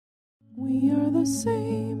We are the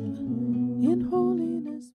same in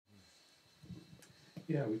holiness.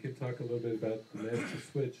 Yeah, we can talk a little bit about the master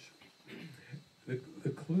switch. The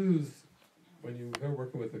clues, when you start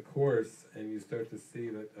working with the course and you start to see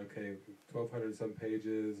that, okay, 1,200 some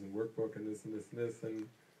pages and workbook and this and this and this,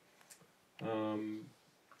 and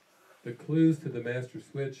the clues to the master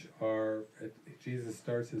switch are, Jesus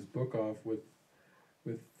starts his book off with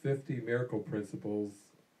 50 miracle principles,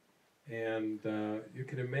 and you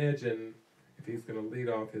can imagine if he's going to lead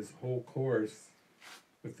off his whole course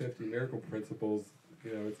with 50 miracle principles,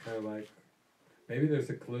 you know, it's kind of like, maybe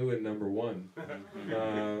there's a clue in number one.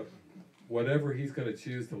 Whatever he's going to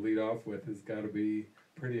choose to lead off with has got to be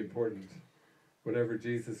pretty important. Whatever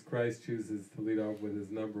Jesus Christ chooses to lead off with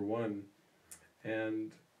is number one.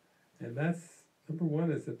 And that's, number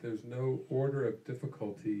one is that there's no order of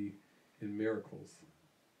difficulty in miracles.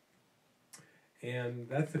 And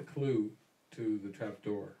that's a clue to the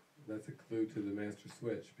trapdoor. That's a clue to the master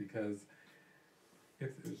switch, because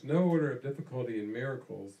if there's no order of difficulty in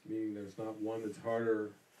miracles, meaning there's not one that's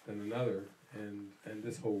harder than another, and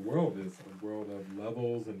this whole world is a world of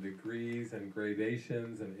levels and degrees and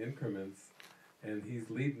gradations and increments, and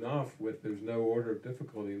he's leading off with there's no order of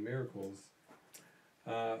difficulty in miracles,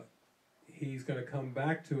 he's going to come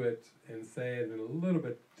back to it and say it in a little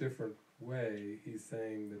bit different way. He's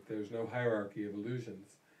saying that there's no hierarchy of illusions.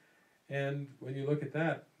 And when you look at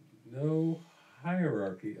that, no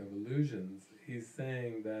hierarchy of illusions, he's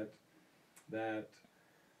saying that the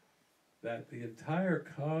entire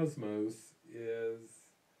cosmos is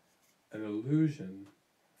an illusion,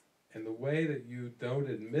 and the way that you don't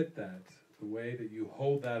admit that, the way that you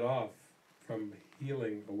hold that off from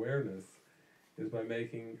healing awareness, is by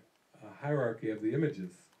making a hierarchy of the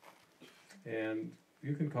images. And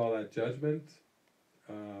you can call that judgment,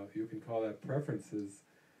 you can call that preferences.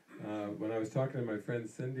 When I was talking to my friend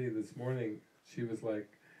Cindy this morning, she was like,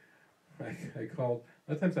 I called,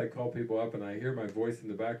 a lot of times I call people up and I hear my voice in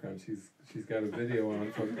the background. She's got a video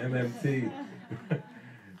on from MMT.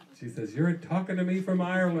 She says, "You're talking to me from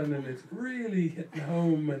Ireland and it's really hitting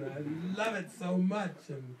home and I love it so much."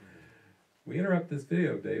 And we interrupt this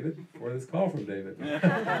video, David, or this call from David.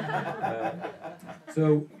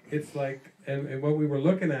 So it's like, and what we were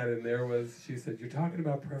looking at in there was, she said, "You're talking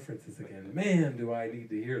about preferences again. Man, do I need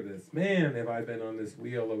to hear this. Man, have I been on this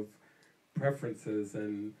wheel of preferences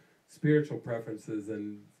and spiritual preferences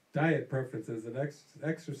and diet preferences and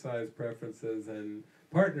exercise preferences and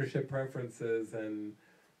partnership preferences and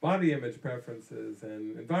body image preferences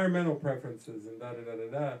and environmental preferences and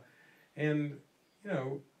da-da-da-da-da." And, you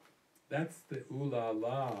know, that's the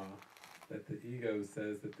ooh-la-la that the ego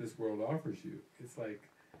says that this world offers you. It's like,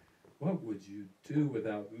 what would you do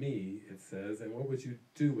without me, it says, and what would you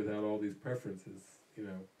do without all these preferences? You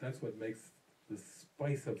know, that's what makes the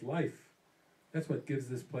spice of life. That's what gives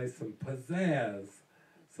this place some pizzazz,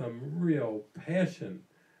 some real passion.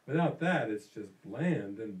 Without that, it's just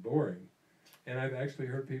bland and boring. And I've actually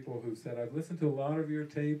heard people who said, "I've listened to a lot of your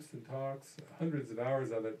tapes and talks, hundreds of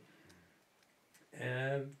hours of it,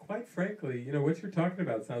 and quite frankly, you know, what you're talking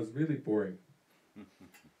about sounds really boring."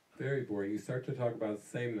 Very boring. You start to talk about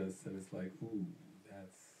sameness, and it's like, ooh,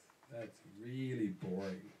 that's really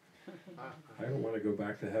boring. I don't want to go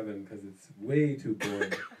back to heaven because it's way too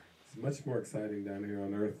boring. It's much more exciting down here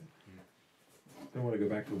on earth. I don't want to go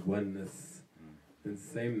back to oneness and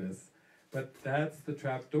sameness. But that's the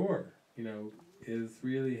trapdoor, you know, is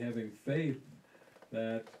really having faith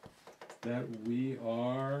that we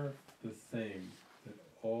are the same, that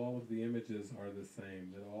all of the images are the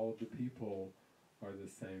same, that all of the people are the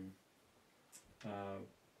same. I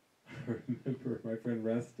remember my friend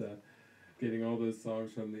Resta getting all those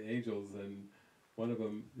songs from the angels, and one of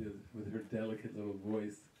them is with her delicate little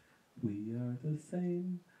voice, "We are the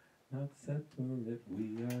same, not separate.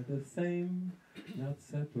 We are the same, not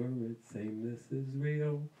separate. Sameness is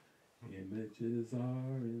real. Images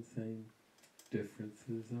are insane.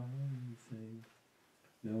 Differences are insane.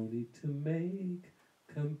 No need to make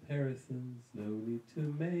comparisons. No need to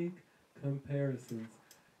make comparisons."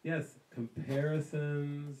 Yes,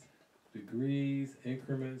 comparisons, degrees,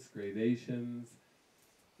 increments, gradations.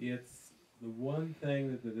 It's the one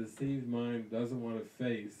thing that the deceived mind doesn't want to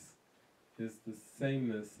face, is the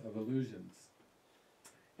sameness of illusions.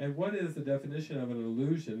 And what is the definition of an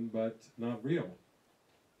illusion but not real?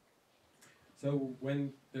 So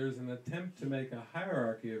when there's an attempt to make a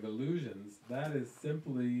hierarchy of illusions, that is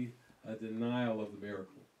simply a denial of the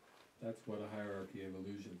miracle. That's what a hierarchy of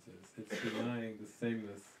illusions is. It's denying the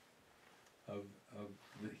sameness of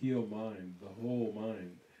the healed mind, the whole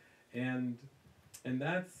mind. And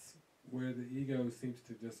that's where the ego seems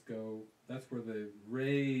to just go, that's where the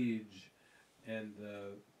rage and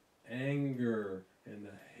the anger and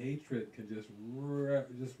the hatred can just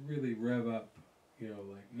really rev up, you know,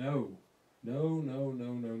 like no.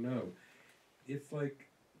 It's like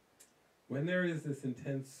when there is this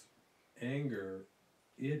intense anger,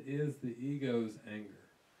 it is the ego's anger.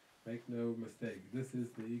 Make no mistake, this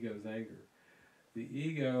is the ego's anger. The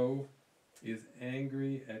ego is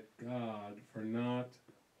angry at God for not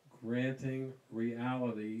granting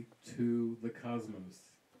reality to the cosmos.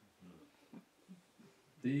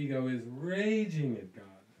 The ego is raging at God.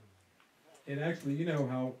 And actually, you know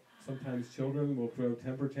how sometimes children will throw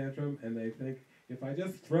temper tantrum and they think, if I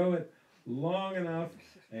just throw it long enough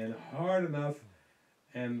and hard enough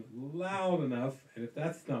and loud enough, and if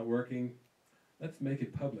that's not working, let's make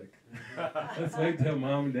it public. Let's wait till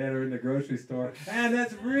mom and dad are in the grocery store, and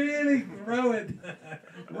let's really throw it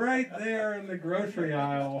right there in the grocery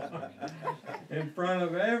aisle in front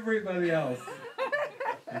of everybody else.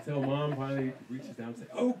 Until mom finally reaches down and says,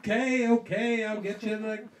 okay, I'll get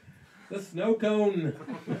you the snow cone.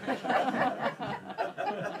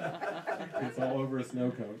 It's all over a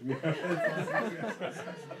snow cone.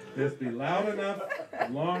 Just be loud enough,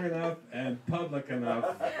 long enough, and public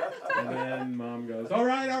enough. And then mom goes, all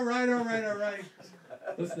right.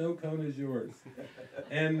 The snow cone is yours.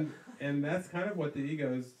 And that's kind of what the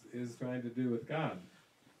ego is trying to do with God.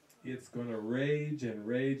 It's going to rage and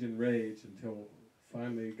rage and rage until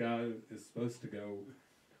finally God is supposed to go,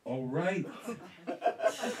 all right.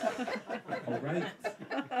 All right.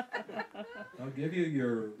 I'll give you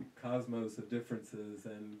your cosmos of differences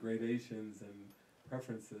and gradations and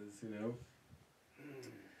preferences, you know.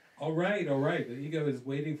 All right. The ego is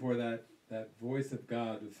waiting for that voice of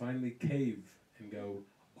God to finally cave and go,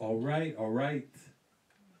 all right.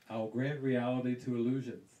 I'll grant reality to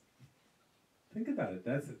illusions. Think about it.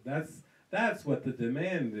 That's what the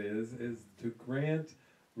demand is to grant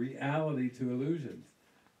reality to illusions.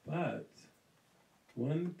 But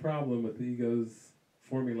one problem with the ego's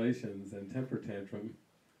formulations and temper tantrum,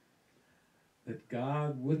 that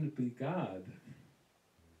God wouldn't be God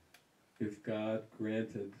if God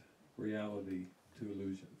granted reality to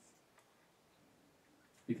illusions.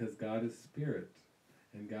 Because God is spirit,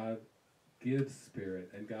 and God gives spirit,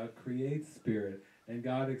 and God creates spirit, and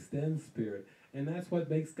God extends spirit. And that's what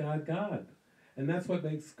makes God God. And that's what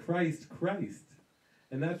makes Christ Christ.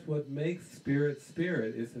 And that's what makes spirit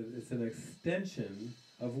spirit. It's an extension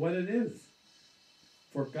of what it is.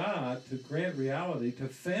 For God to grant reality to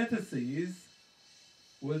fantasies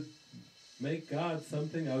would make God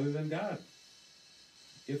something other than God.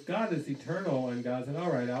 If God is eternal and God said,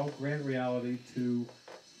 all right, I'll grant reality to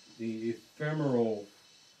the ephemeral,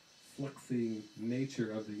 fluxing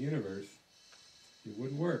nature of the universe, it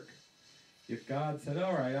wouldn't work. If God said,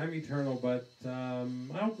 all right, I'm eternal, but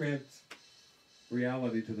I'll grant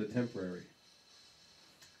reality to the temporary,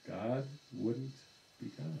 God wouldn't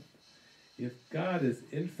be God. If God is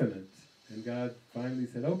infinite, and God finally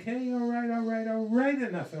said, okay, all right,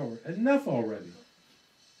 enough already.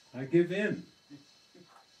 I give in.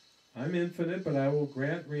 I'm infinite, but I will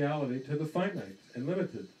grant reality to the finite and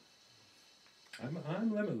limited.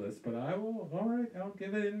 I'm limitless, but I will, all right, I'll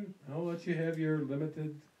give in. I'll let you have your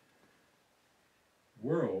limited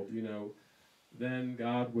world, you know. Then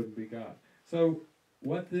God wouldn't be God. So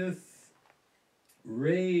what this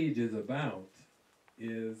rage is about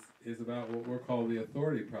is about what we're called the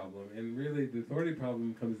authority problem. And really the authority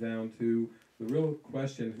problem comes down to the real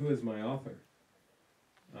question, who is my author?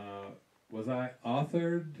 Was I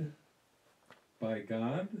authored by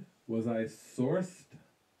God? Was I sourced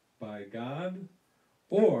by God?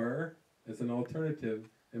 Or, as an alternative,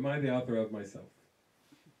 am I the author of myself?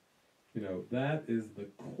 You know, that is the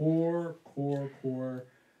core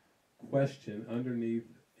question underneath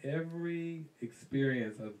every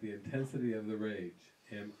experience of the intensity of the rage.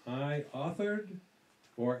 Am I authored,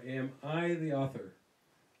 or am I the author?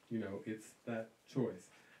 You know, it's that choice.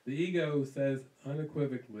 The ego says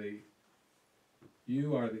unequivocally,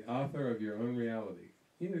 you are the author of your own reality.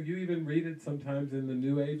 You know, you even read it sometimes in the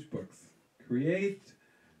New Age books. Create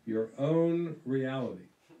your own reality.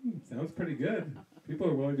 Sounds pretty good. People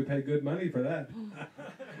are willing to pay good money for that.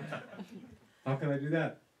 How can I do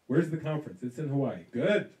that? Where's the conference? It's in Hawaii.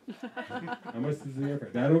 Good. How much is the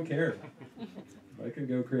airfare? I don't care. If I can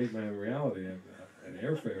go create my own reality, an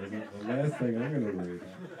airfare is not the last thing I'm going to worry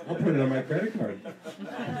about. I'll put it on my credit card.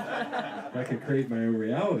 If I can create my own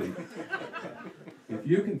reality. If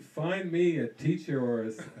you can find me a teacher or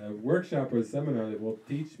a workshop or a seminar that will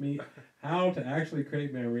teach me how to actually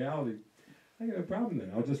create my own reality, I got no problem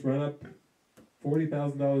then. I'll just run up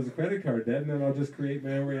 $40,000 of credit card debt, and then I'll just create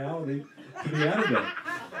my own reality to be out of debt.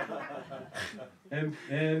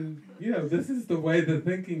 And you know, this is the way the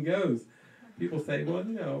thinking goes. People say, well,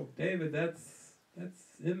 you know, David, that's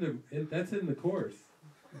in the course.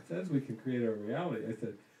 It says we can create our reality. I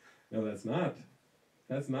said, no, that's not.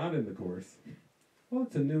 That's not in the course. Well,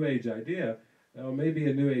 it's a New Age idea. Well, maybe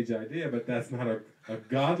a New Age idea, but that's not a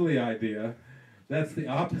godly idea. That's the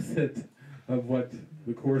opposite of what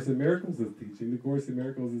the Course in Miracles is teaching. The Course in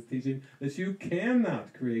Miracles is teaching that you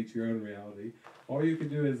cannot create your own reality. All you can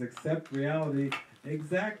do is accept reality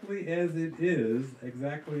exactly as it is,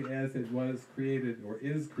 exactly as it was created or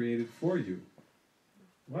is created for you.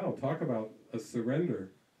 Well, talk about a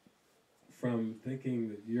surrender from thinking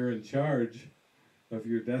that you're in charge of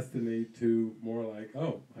your destiny to more like,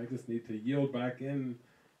 oh, I just need to yield back in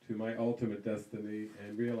to my ultimate destiny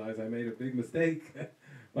and realize I made a big mistake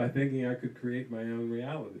by thinking I could create my own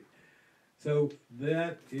reality. So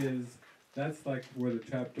that's like where the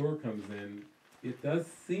trapdoor comes in. It does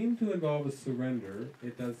seem to involve a surrender.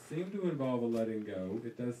 It does seem to involve a letting go.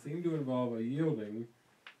 It does seem to involve a yielding.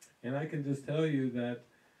 And I can just tell you that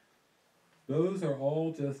those are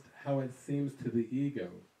all just how it seems to the ego.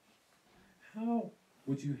 How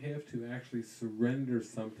would you have to actually surrender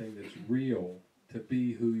something that's real to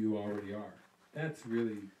be who you already are? That's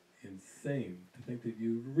really insane, to think that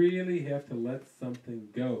you really have to let something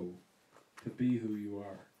go to be who you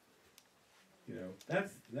are. You know,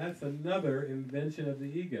 that's another invention of the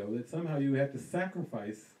ego, that somehow you have to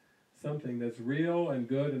sacrifice something that's real and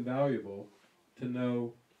good and valuable to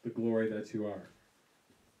know the glory that you are.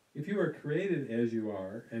 If you are created as you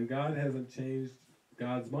are, and God hasn't changed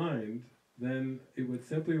God's mind, then it would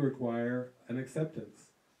simply require an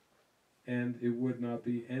acceptance. And it would not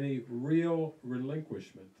be any real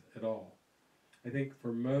relinquishment at all. I think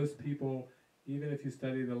for most people, even if you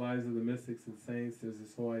study the lives of the mystics and saints, there's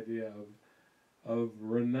this whole idea of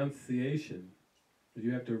renunciation. That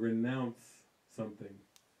you have to renounce something.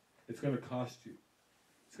 It's going to cost you.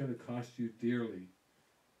 It's going to cost you dearly.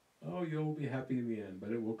 Oh, you'll be happy in the end,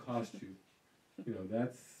 but it will cost you. You know,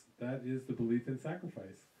 that is the belief in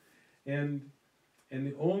sacrifice. And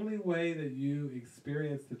the only way that you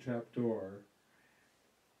experience the trapdoor,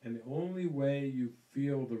 and the only way you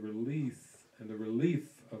feel the release and the relief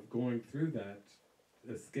of going through that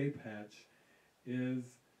escape hatch, is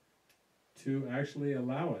to actually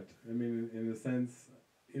allow it. I mean, in a sense,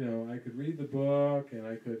 you know, I could read the book and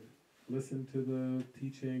I could listen to the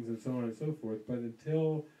teachings and so on and so forth, but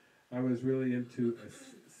until I was really into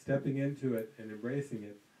stepping into it and embracing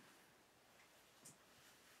it.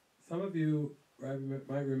 Some of you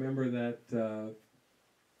might remember that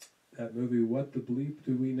that movie, What the Bleep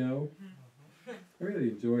Do We Know? I really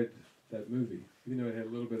enjoyed that movie, even though it had a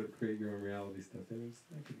little bit of create your own reality stuff in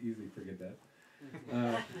it. I could easily forget that.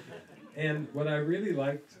 And what I really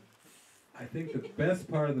liked, I think the best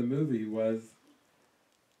part of the movie was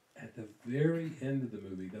at the very end of the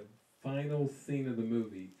movie, the final scene of the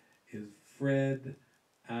movie, is Fred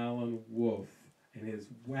Allen Wolf and his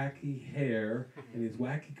wacky hair and his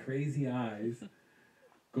wacky crazy eyes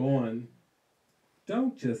going,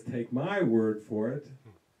 don't just take my word for it,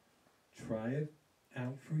 try it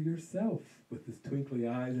out for yourself, with his twinkly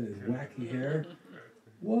eyes and his wacky hair.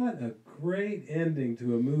 What a great ending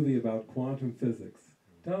to a movie about quantum physics.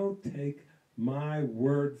 Don't take my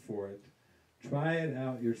word for it, try it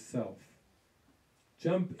out yourself.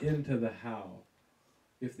 Jump into the how.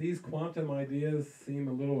 If these quantum ideas seem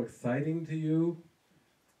a little exciting to you,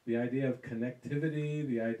 the idea of connectivity,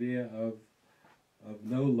 the idea of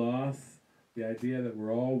no loss, the idea that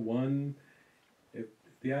we're all one,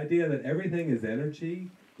 the idea that everything is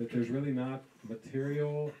energy, that there's really not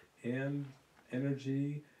material and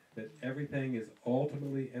energy, that everything is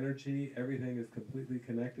ultimately energy, everything is completely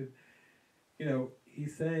connected. You know,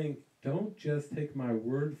 he's saying, don't just take my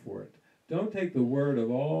word for it. Don't take the word of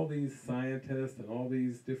all these scientists and all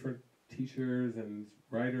these different teachers and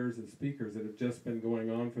writers and speakers that have just been going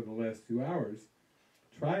on for the last 2 hours.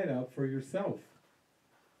 Try it out for yourself.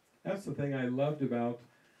 That's the thing I loved about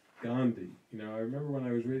Gandhi. You know, I remember when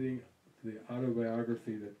I was reading the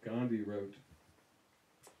autobiography that Gandhi wrote,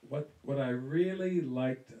 what I really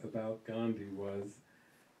liked about Gandhi was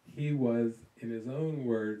he was, in his own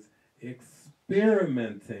words,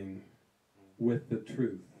 experimenting with the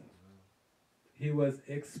truth. He was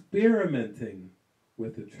experimenting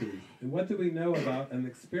with the truth. And what do we know about an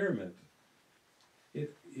experiment? If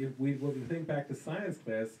we think back to science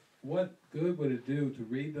class, what good would it do to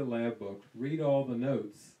read the lab book, read all the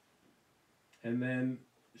notes, and then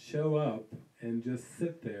show up and just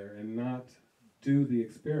sit there and not do the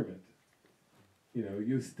experiment? You know,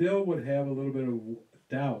 you still would have a little bit of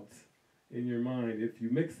doubt in your mind. If you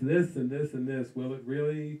mix this and this and this, will it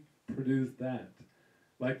really produce that?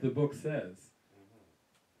 Like the book says.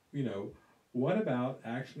 You know, what about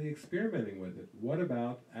actually experimenting with it? What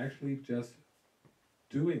about actually just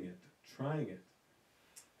doing it, trying it?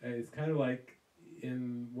 It's kind of like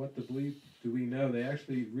in What the Bleep Do We Know? They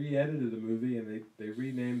actually re-edited the movie and they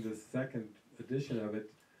renamed the second edition of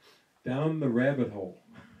it Down the Rabbit Hole.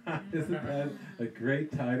 Isn't that a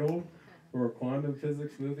great title for a quantum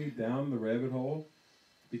physics movie, Down the Rabbit Hole?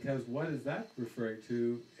 Because what is that referring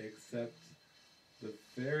to except the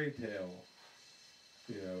fairy tale,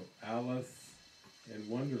 you know, Alice in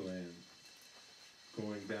Wonderland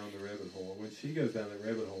going down the rabbit hole. When she goes down the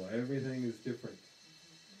rabbit hole, everything is different.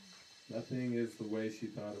 Nothing is the way she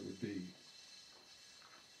thought it would be.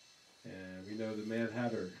 And we know the Mad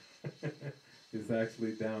Hatter is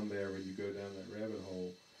actually down there when you go down that rabbit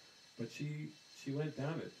hole. But she went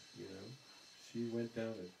down it, you know. She went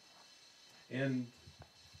down it. And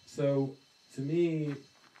so, to me,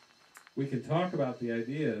 we can talk about the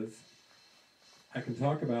ideas. I can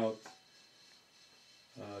talk about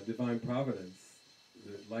divine providence,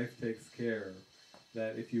 that life takes care,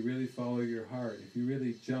 that if you really follow your heart, if you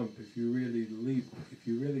really jump, if you really leap, if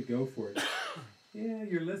you really go for it, yeah,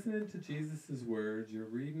 you're listening to Jesus' words, you're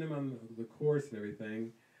reading them on the Course and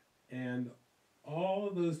everything, and all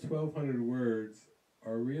of those 1,200 words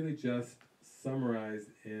are really just summarized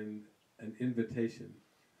in an invitation.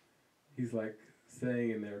 He's like saying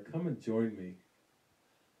in there, come and join me.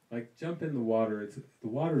 Like, jump in the water. The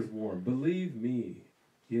water's warm. Believe me,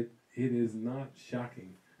 it is not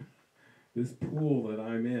shocking. This pool that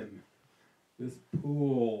I'm in, this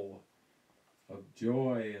pool of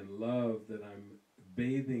joy and love that I'm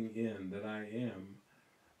bathing in, that I am,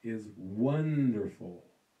 is wonderful.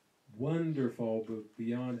 Wonderful, but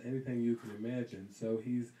beyond anything you can imagine. So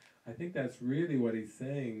I think that's really what he's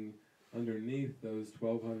saying underneath those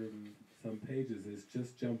 1,200 and some pages is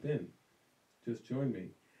just jump in. Just join me.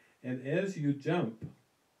 And as you jump,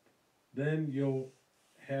 then you'll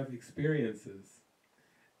have experiences.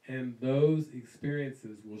 And those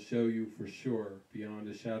experiences will show you for sure, beyond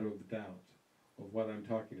a shadow of a doubt, of what I'm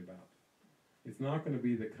talking about. It's not going to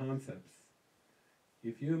be the concepts.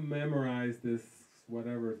 If you memorize this,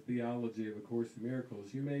 whatever, theology of A Course in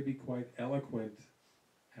Miracles, you may be quite eloquent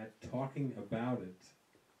at talking about it.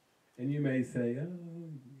 And you may say,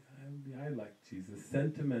 oh, I like Jesus.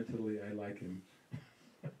 Sentimentally, I like him.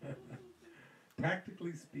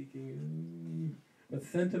 Practically speaking, but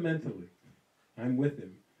sentimentally, I'm with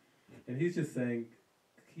him. And he's just saying,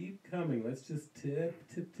 keep coming. Let's just tip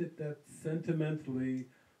that sentimentally,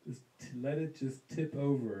 just let it just tip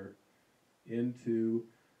over into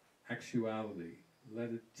actuality. Let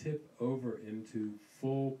it tip over into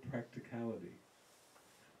full practicality.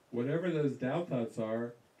 Whatever those doubt thoughts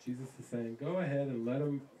are, Jesus is saying, go ahead and let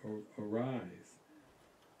them arise.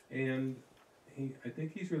 And I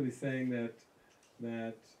think he's really saying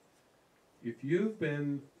that if you've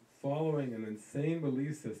been following an insane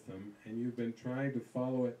belief system and you've been trying to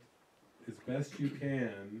follow it as best you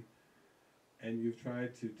can, and you've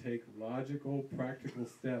tried to take logical, practical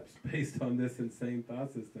steps based on this insane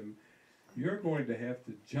thought system, you're going to have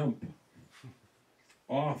to jump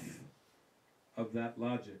off of that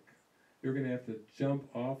logic. You're going to have to jump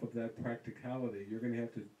off of that practicality. You're going to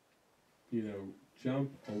have to,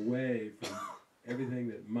 jump away from everything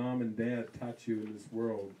that mom and dad taught you in this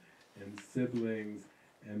world, and siblings,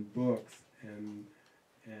 and books, and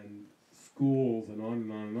schools, and on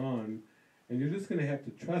and on and on. And you're just going to have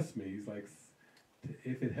to trust me. He's like,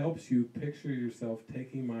 if it helps you, picture yourself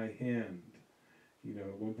taking my hand.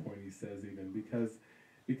 At one point he says even,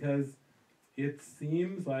 because it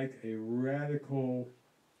seems like a radical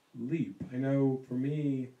leap. I know for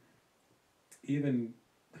me, even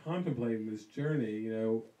contemplating this journey,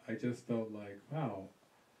 I just felt like, wow,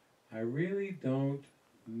 I really don't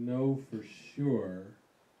know for sure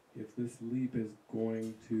if this leap is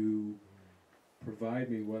going to provide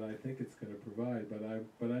me what I think it's going to provide,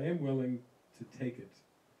 but I am willing to take it.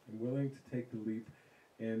 I'm willing to take the leap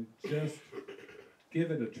and just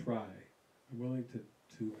give it a try. I'm willing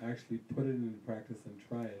to actually put it into practice and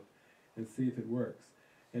try it and see if it works.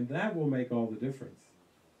 And that will make all the difference.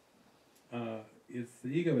 The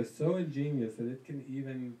ego is so ingenious that it can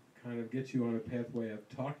even kind of get you on a pathway of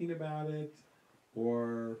talking about it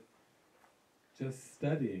or just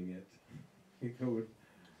studying it.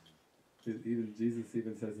 Even Jesus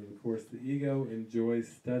even says in the Course, the ego enjoys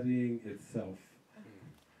studying itself.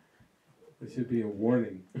 It should be a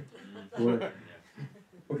warning.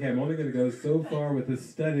 Okay, I'm only going to go so far with the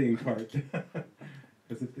studying part.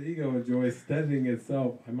 Because if the ego enjoys studying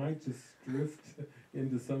itself, I might just drift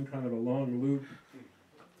into some kind of a long loop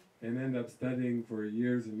and end up studying for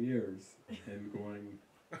years and years and going,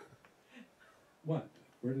 what?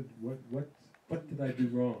 What did I do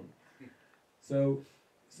wrong? So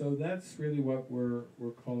that's really what we're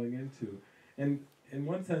calling into. And in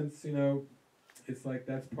one sense, you know, it's like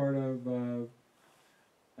that's part of,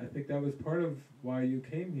 I think that was part of why you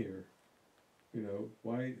came here. You know,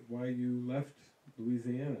 why you left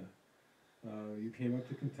Louisiana. You came up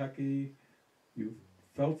to Kentucky, you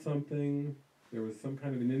felt something, there was some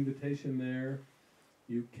kind of an invitation there.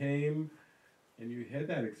 You came and you had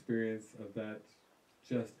that experience of that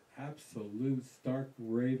just absolute stark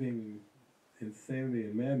raving insanity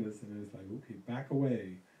and madness, and it's like, okay, back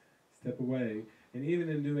away, step away. And even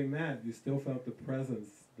in doing that, you still felt the presence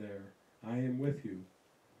there. I am with you.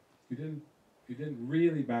 You didn't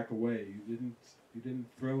really back away. You didn't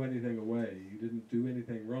throw anything away. You didn't do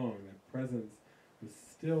anything wrong. That presence was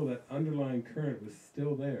still, that underlying current was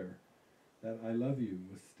still there. That I love you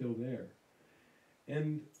was still there.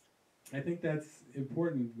 And I think that's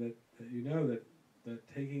important that you know that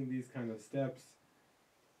taking these kind of steps,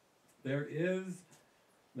 there is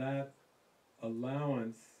that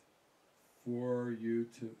allowance for you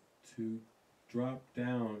to drop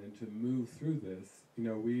down and to move through this. You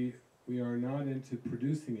know, we are not into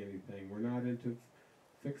producing anything. We're not into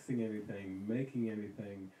fixing anything,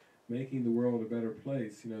 making the world a better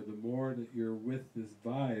place. You know, the more that you're with this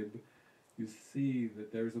vibe, you see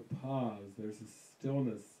that there's a pause, there's a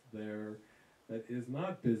stillness there that is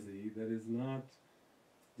not busy, that is not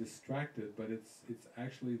distracted, but it's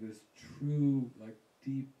actually this true, like,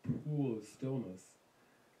 deep pool of stillness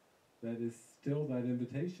that is still that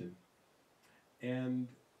invitation. And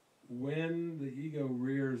when the ego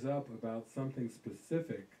rears up about something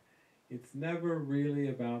specific, it's never really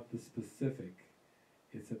about the specific.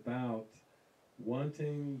 It's about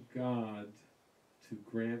wanting God to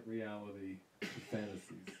grant reality to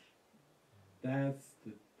fantasies. That's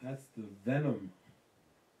the venom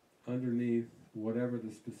underneath whatever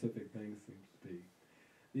the specific thing seems to be.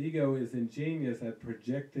 The ego is ingenious at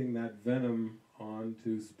projecting that venom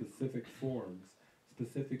onto specific forms,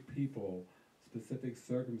 specific people, specific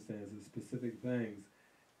circumstances, specific things.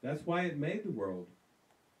 That's why it made the world.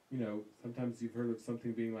 You know, sometimes you've heard of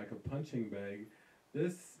something being like a punching bag.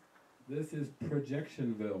 This is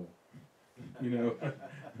Projectionville. You know,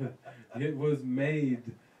 it was made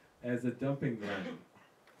as a dumping ground.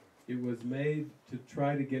 It was made to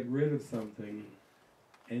try to get rid of something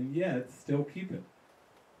and yet still keep it.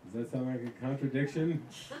 Does that sound like a contradiction?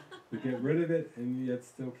 To get rid of it and yet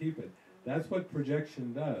still keep it. That's what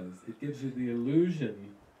projection does. It gives you the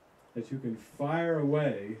illusion that you can fire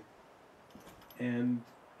away and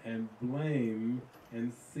blame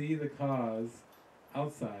and see the cause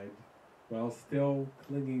outside while still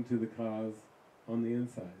clinging to the cause on the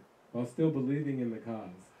inside, while still believing in the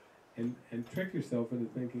cause, and trick yourself into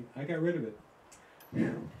thinking, I got rid of it.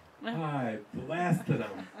 I blasted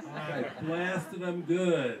them. I blasted them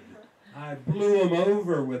good. I blew them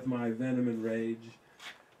over with my venom and rage.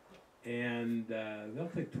 And they'll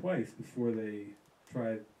think twice before they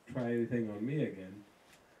try anything on me again.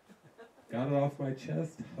 Got it off my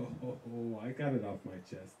chest? Oh, I got it off my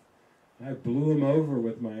chest. I blew them over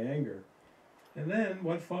with my anger. And then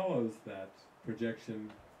what follows that projection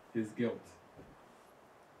is guilt.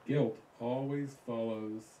 Guilt always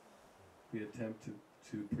follows the attempt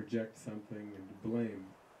to project something and to blame.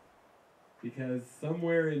 Because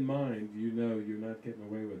somewhere in mind you know you're not getting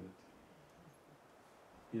away with it.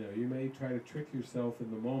 You know, you may try to trick yourself in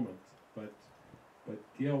the moment, but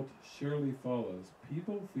guilt surely follows.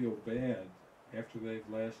 People feel bad after they've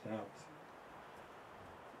lashed out.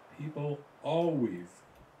 People always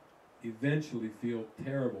eventually feel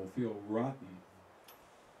terrible, feel rotten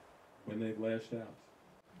when they've lashed out.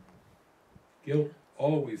 Guilt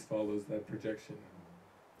always follows that projection.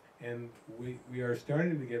 And we are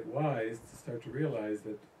starting to get wise to start to realize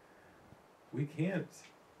that we can't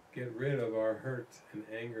get rid of our hurt and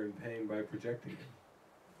anger and pain by projecting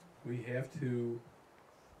it. We have to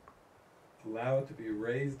allow it to be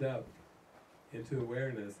raised up into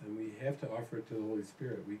awareness, and we have to offer it to the Holy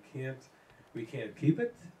Spirit. We can't keep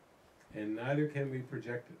it, and neither can we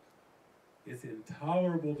project it. It's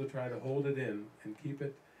intolerable to try to hold it in and keep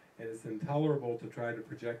it, and it's intolerable to try to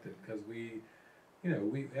project it, because we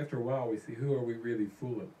after a while we see, who are we really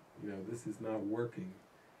fooling? You know, this is not working.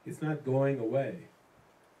 It's not going away.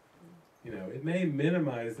 You know, it may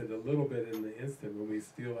minimize it a little bit in the instant when we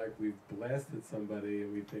feel like we've blasted somebody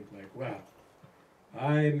and we think like, wow,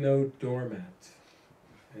 I'm no doormat.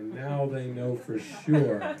 And now they know for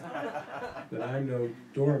sure that I'm no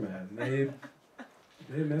doormat. And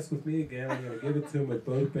they mess with me again, I'm going to give it to them with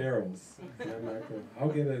both barrels. And I'm not going. I'll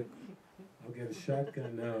get a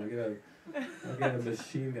shotgun. No, I'll get a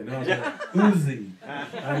machine gun. No, I'll get a Uzi.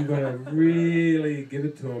 I'm going to really give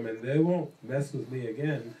it to them, and they won't mess with me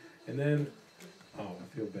again. And then, oh,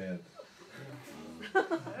 I feel bad.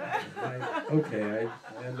 I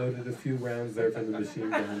unloaded a few rounds there from the machine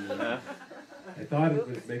gun. I thought it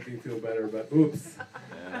would make me feel better, but oops,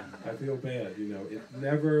 I feel bad. You know, it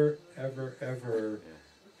never, ever, ever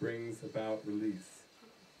brings about release.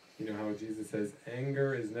 You know how Jesus says,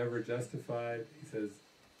 anger is never justified. He says,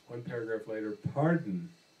 one paragraph later, pardon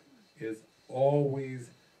is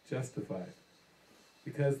always justified.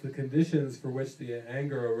 Because the conditions for which the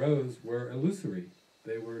anger arose were illusory.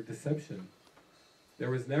 They were deception. There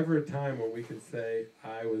was never a time when we could say,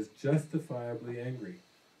 I was justifiably angry.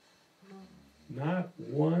 Not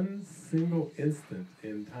one single instant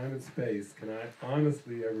in time and space can I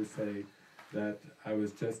honestly ever say that I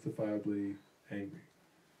was justifiably angry.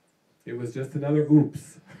 It was just another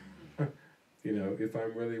oops, you know, if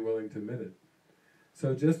I'm really willing to admit it.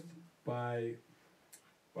 So just by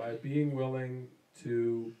being willing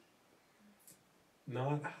to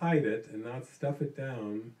not hide it and not stuff it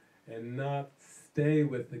down and not stay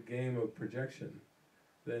with the game of projection,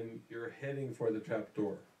 then you're heading for the trap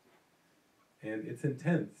door. And it's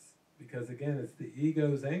intense, because again, it's the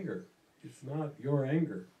ego's anger. It's not your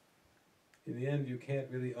anger. In the end, you can't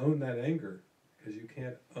really own that anger, because you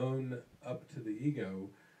can't own up to the ego.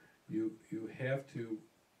 You have to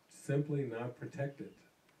simply not protect it,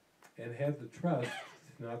 and have the trust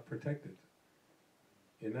to not protect it.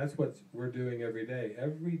 And that's what we're doing every day.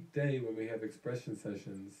 Every day when we have expression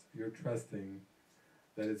sessions, you're trusting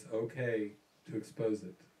that it's okay to expose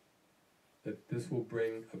it. That this will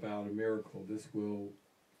bring about a miracle. This will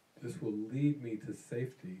lead me to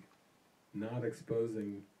safety. Not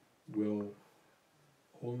exposing will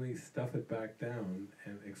only stuff it back down,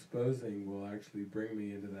 and exposing will actually bring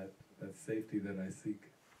me into that safety that I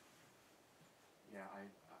seek. Yeah,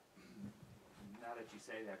 now that you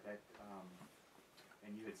say that,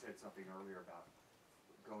 and you had said something earlier about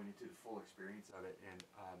going into the full experience of it, and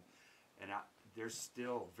there's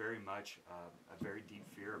still very much a very deep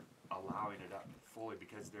fear of allowing it up fully,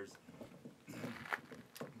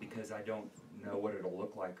 because I don't know what it'll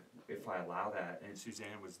look like if I allow that. And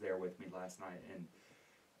Suzanne was there with me last night, and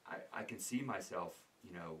I can see myself,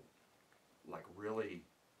 you know, like really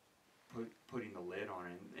putting the lid on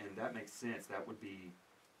it, and that makes sense. That would be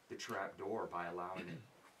the trap door by allowing it.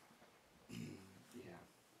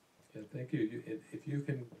 Yeah, thank you. If you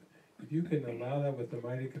can allow that with the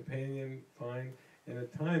mighty companion, fine. And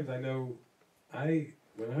at times, I know,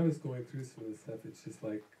 when I was going through some of this stuff, it's just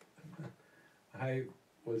like, I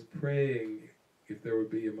was praying if there would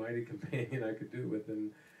be a mighty companion I could do it with,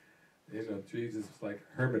 and you know, Jesus was like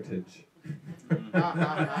hermitage.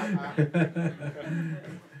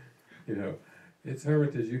 You know, it's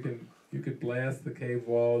hermitage. You could blast the cave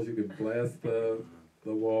walls, you could blast the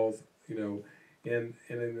walls, you know. And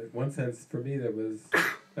in one sense, for me, that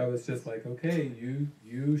was just like, okay,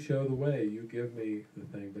 you show the way, you give me the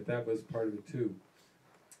thing. But that was part of it too.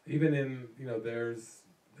 Even in, you know, there's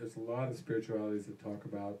a lot of spiritualities that talk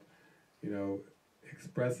about, you know,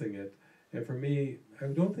 expressing it. And for me, I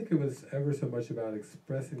don't think it was ever so much about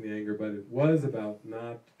expressing the anger, but it was about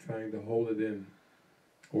not trying to hold it in,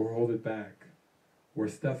 or hold it back, or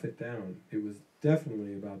stuff it down. It was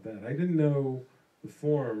definitely about that. I didn't know the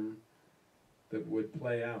form that would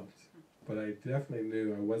play out, but I definitely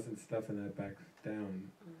knew I wasn't stuffing that back down,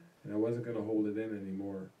 and I wasn't going to hold it in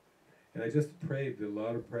anymore. And I just prayed, did a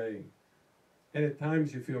lot of praying. And at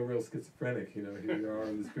times you feel real schizophrenic, you know, here you are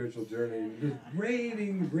on the spiritual journey, and you're just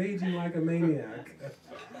raging like a maniac.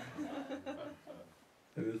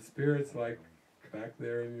 And the Spirit's like back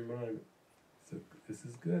there in your mind. So this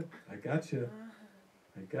is good. I got you.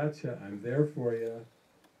 I got you. I'm there for you.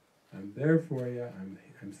 I'm there for you.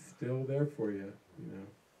 I'm still there for you, you know.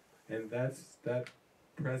 And that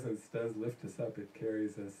presence does lift us up. It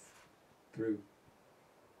carries us through.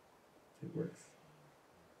 It works.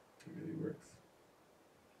 It really works.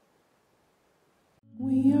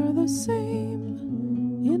 We are the same.